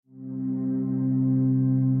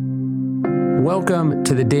Welcome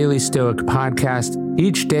to the Daily Stoic Podcast.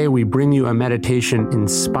 Each day we bring you a meditation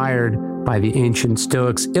inspired by the ancient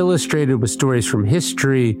Stoics, illustrated with stories from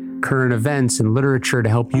history, current events, and literature to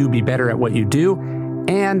help you be better at what you do.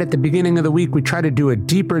 And at the beginning of the week, we try to do a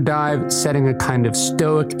deeper dive, setting a kind of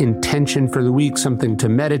Stoic intention for the week, something to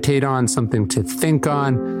meditate on, something to think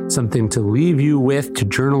on, something to leave you with, to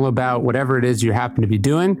journal about, whatever it is you happen to be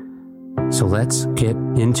doing. So let's get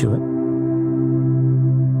into it.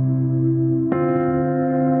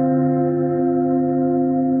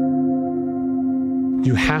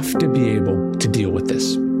 You have to be able to deal with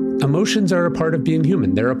this. Emotions are a part of being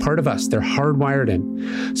human. They're a part of us. They're hardwired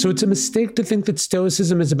in. So it's a mistake to think that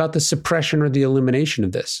Stoicism is about the suppression or the elimination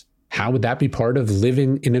of this. How would that be part of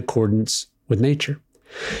living in accordance with nature?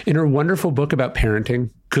 In her wonderful book about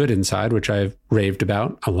parenting, Good Inside, which I've raved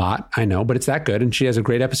about a lot, I know, but it's that good, and she has a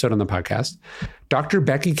great episode on the podcast, Dr.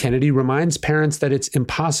 Becky Kennedy reminds parents that it's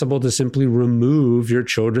impossible to simply remove your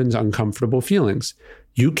children's uncomfortable feelings.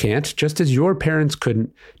 You can't, just as your parents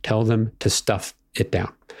couldn't, tell them to stuff it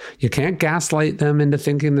down. You can't gaslight them into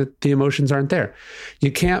thinking that the emotions aren't there.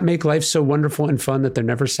 You can't make life so wonderful and fun that they're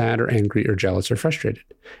never sad or angry or jealous or frustrated.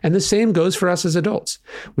 And the same goes for us as adults.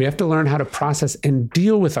 We have to learn how to process and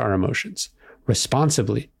deal with our emotions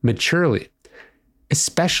responsibly, maturely,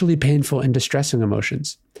 especially painful and distressing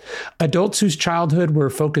emotions. Adults whose childhood were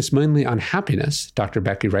focused mainly on happiness, Dr.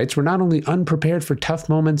 Becky writes, were not only unprepared for tough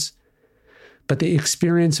moments, but they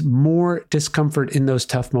experience more discomfort in those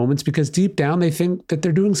tough moments because deep down they think that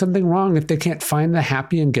they're doing something wrong if they can't find the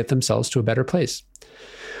happy and get themselves to a better place.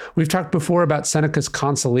 We've talked before about Seneca's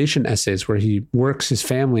consolation essays where he works his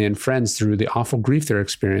family and friends through the awful grief they're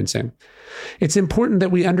experiencing. It's important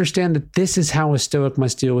that we understand that this is how a Stoic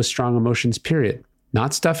must deal with strong emotions, period.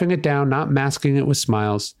 Not stuffing it down, not masking it with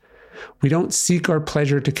smiles. We don't seek our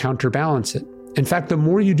pleasure to counterbalance it. In fact, the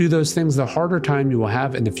more you do those things, the harder time you will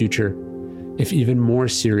have in the future if even more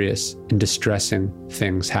serious and distressing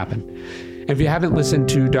things happen. And if you haven't listened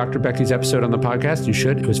to Dr. Becky's episode on the podcast, you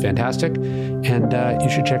should. It was fantastic. And you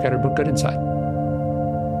should check out her book, Good Inside.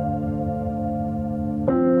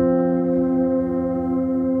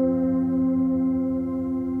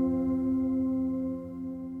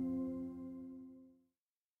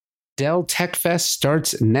 Dell Tech Fest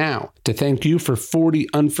starts now. To thank you for 40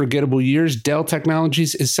 unforgettable years, Dell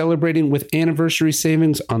Technologies is celebrating with anniversary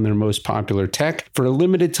savings on their most popular tech. For a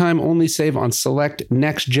limited time only, save on select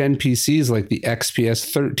next-gen PCs like the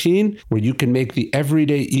XPS 13, where you can make the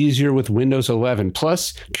everyday easier with Windows 11.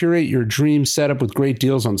 Plus, curate your dream setup with great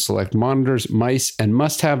deals on select monitors, mice, and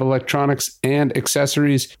must-have electronics and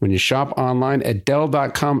accessories. When you shop online at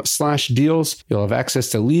Dell.com/deals, you'll have access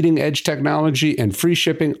to leading-edge technology and free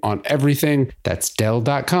shipping on everything. That's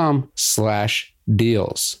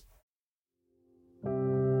Dell.com/deals.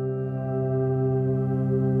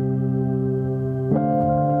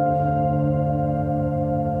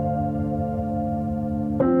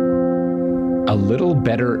 A little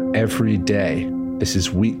better every day. This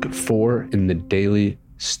is week 4 in the Daily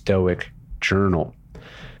Stoic Journal.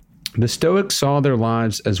 The Stoics saw their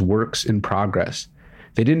lives as works in progress.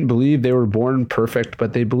 They didn't believe they were born perfect,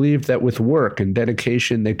 but they believed that with work and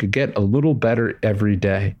dedication, they could get a little better every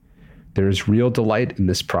day. There is real delight in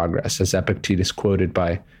this progress, as Epictetus quoted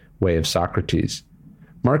by way of Socrates.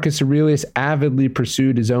 Marcus Aurelius avidly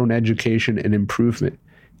pursued his own education and improvement,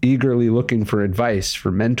 eagerly looking for advice,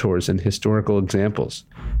 for mentors and historical examples.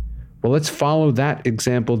 Well, let's follow that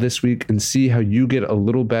example this week and see how you get a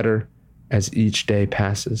little better as each day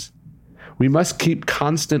passes. We must keep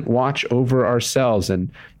constant watch over ourselves and,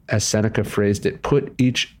 as Seneca phrased it, put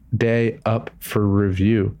each day up for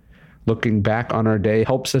review. Looking back on our day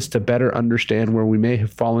helps us to better understand where we may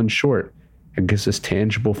have fallen short and gives us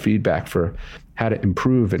tangible feedback for how to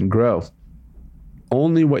improve and grow.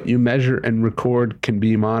 Only what you measure and record can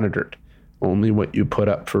be monitored. Only what you put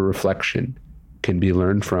up for reflection can be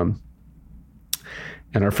learned from.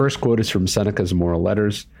 And our first quote is from Seneca's Moral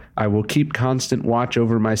Letters. I will keep constant watch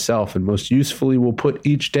over myself, and most usefully will put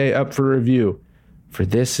each day up for review. For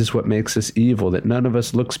this is what makes us evil, that none of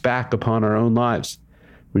us looks back upon our own lives.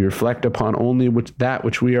 We reflect upon only that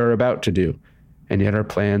which we are about to do, and yet our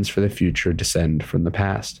plans for the future descend from the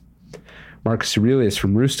past. Marcus Aurelius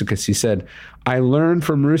from Rusticus, he said, I learned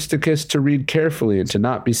from Rusticus to read carefully and to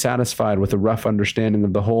not be satisfied with a rough understanding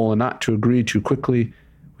of the whole and not to agree too quickly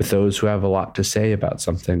with those who have a lot to say about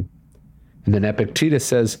something. And then Epictetus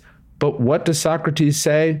says, but what does Socrates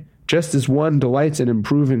say? Just as one delights in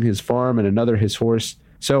improving his farm and another his horse,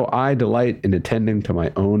 so I delight in attending to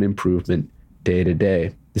my own improvement day to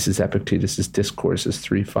day. This is Epictetus' Discourses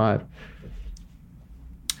 3:5.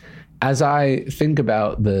 as I think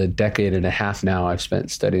about the decade and a half now I've spent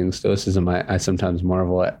studying Stoicism, I sometimes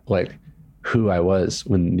marvel at like who I was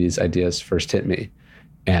when these ideas first hit me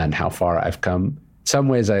and how far I've come. In some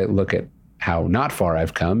ways, I look at how not far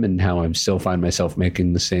I've come and how I still find myself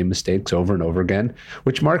making the same mistakes over and over again,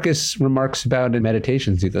 which Marcus remarks about in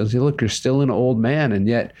Meditations. He goes, look, you're still an old man, and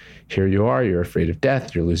yet here you are, you're afraid of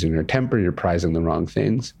death, you're losing your temper, you're prizing the wrong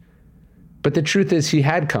things. But the truth is he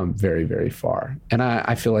had come very, very far. And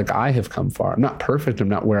I feel like I have come far. I'm not perfect. I'm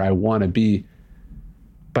not where I want to be,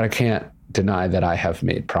 but I can't deny that I have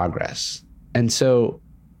made progress. And so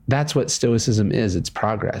that's what Stoicism is. It's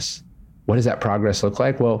progress. What does that progress look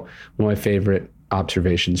like? Well, one of my favorite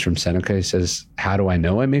observations from Seneca, he says, how do I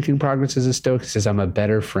know I'm making progress as a Stoic? He says, I'm a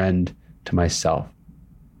better friend to myself.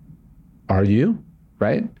 Are you?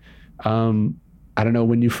 Right? I don't know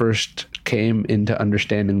when you first came into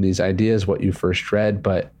understanding these ideas, what you first read,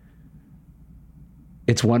 but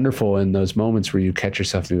it's wonderful in those moments where you catch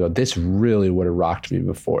yourself and you go, this really would have rocked me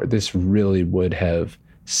before. This really would have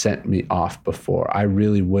sent me off before. I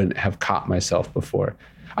really wouldn't have caught myself before.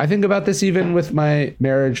 I think about this even with my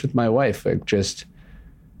marriage with my wife, like just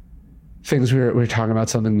things we were talking about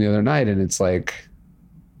something the other night, and it's like,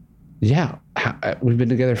 yeah, we've been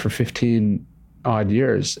together for 15 odd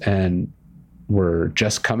years, and we're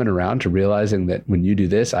just coming around to realizing that when you do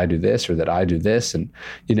this, I do this, or that I do this. And,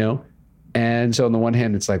 and so on the one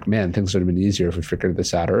hand, it's like, man, things would have been easier if we figured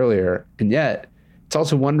this out earlier. And yet it's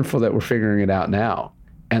also wonderful that we're figuring it out now,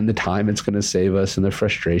 and the time it's going to save us, and the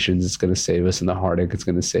frustrations it's going to save us, and the heartache it's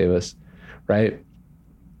going to save us, right?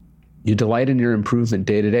 You delight in your improvement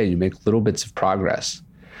day to day. You make little bits of progress.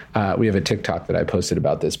 We have a TikTok that I posted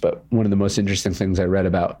about this, but one of the most interesting things I read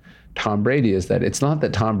about Tom Brady is that it's not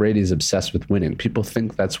that Tom Brady is obsessed with winning. People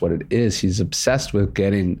think that's what it is. He's obsessed with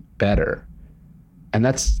getting better. And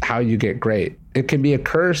that's how you get great. It can be a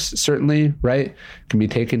curse, certainly, right? It can be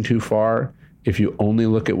taken too far if you only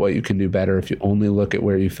look at what you can do better, if you only look at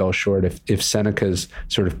where you fell short, if Seneca's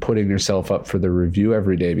sort of putting yourself up for the review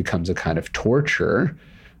every day becomes a kind of torture,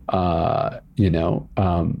 that's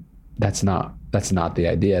not the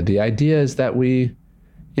idea. The idea is that we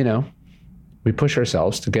push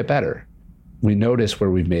ourselves to get better. We notice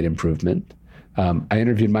where we've made improvement. I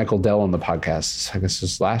interviewed Michael Dell on the podcast, I guess it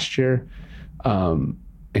was last year. And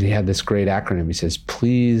he had this great acronym. He says,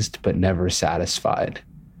 pleased but never satisfied.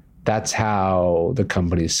 That's how the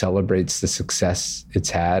company celebrates the success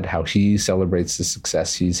it's had, how he celebrates the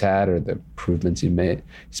success he's had or the improvements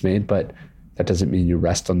he's made. But that doesn't mean you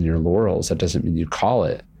rest on your laurels. That doesn't mean you call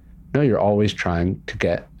it. No, you're always trying to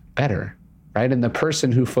get better, right? And the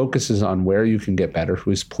person who focuses on where you can get better,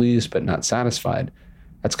 who is pleased but not satisfied,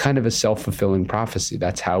 that's kind of a self-fulfilling prophecy.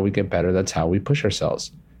 That's how we get better. That's how we push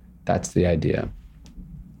ourselves. That's the idea.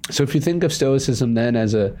 So if you think of Stoicism then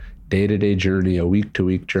as a day-to-day journey, a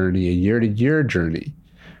week-to-week journey, a year-to-year journey,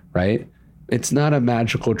 right? It's not a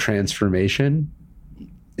magical transformation.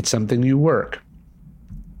 It's something you work.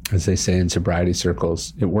 As they say in sobriety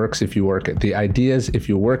circles, it works if you work it. The idea is if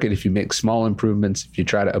you work it, if you make small improvements, if you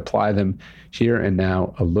try to apply them here and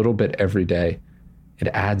now a little bit every day, it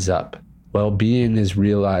adds up. Well-being is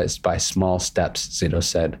realized by small steps, Zeno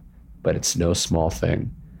said, but it's no small thing.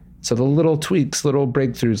 So the little tweaks, little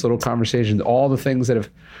breakthroughs, little conversations, all the things that have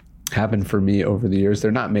happened for me over the years,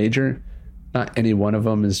 they're not major. Not any one of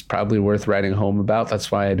them is probably worth writing home about.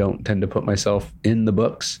 That's why I don't tend to put myself in the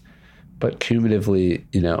books. But cumulatively,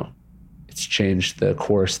 it's changed the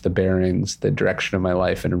course, the bearings, the direction of my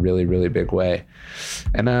life in a really, really big way.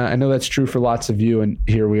 And I know that's true for lots of you. And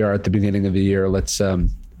here we are at the beginning of the year. Let's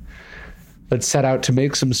set out to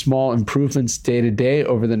make some small improvements day to day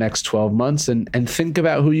over the next 12 months and think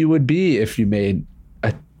about who you would be if you made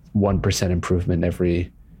a 1% improvement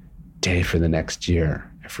every day for the next year,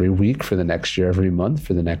 every week for the next year, every month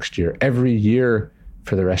for the next year, every year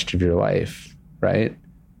for the rest of your life, right?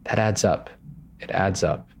 That adds up. It adds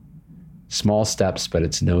up. Small steps, but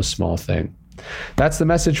it's no small thing. That's the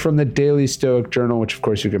message from the Daily Stoic Journal, which of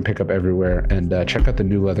course you can pick up everywhere. And check out the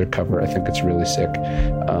new leather cover. I think it's really sick.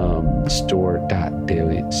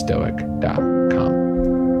 Store.dailystoic.com.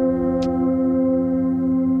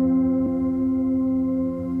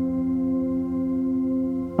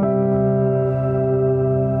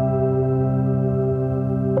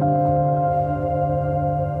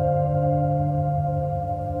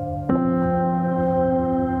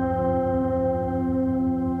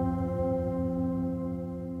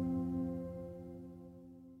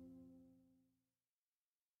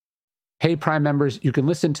 Hey, Prime members, you can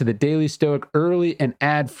listen to the Daily Stoic early and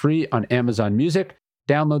ad-free on Amazon Music.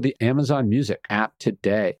 Download the Amazon Music app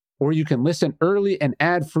today. Or you can listen early and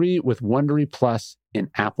ad-free with Wondery Plus in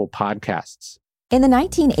Apple Podcasts. In the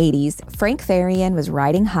 1980s, Frank Farian was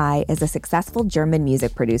riding high as a successful German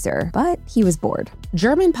music producer, but he was bored.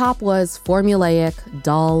 German pop was formulaic,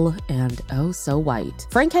 dull, and oh so white.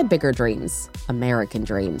 Frank had bigger dreams, American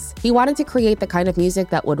dreams. He wanted to create the kind of music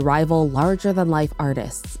that would rival larger-than-life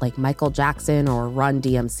artists like Michael Jackson or Run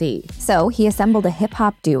DMC. So he assembled a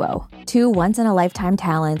hip-hop duo, two once-in-a-lifetime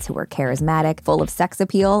talents who were charismatic, full of sex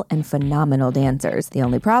appeal, and phenomenal dancers. The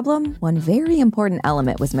only problem? One very important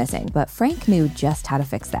element was missing, but Frank knew just how to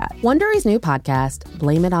fix that. Wondery's new podcast,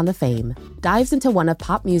 Blame It on the Fame, dives into one of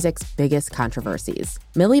pop music's biggest controversies.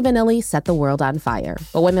 Milli Vanilli set the world on fire,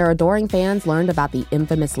 but when their adoring fans learned about the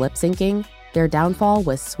infamous lip-syncing, their downfall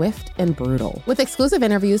was swift and brutal. With exclusive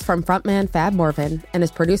interviews from frontman Fab Morvan and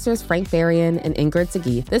his producers Frank Farian and Ingrid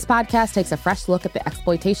Seguí, this podcast takes a fresh look at the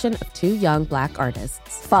exploitation of two young Black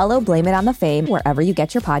artists. Follow Blame It on the Fame wherever you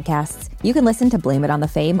get your podcasts. You can listen to Blame It on the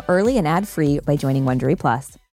Fame early and ad-free by joining Wondery Plus.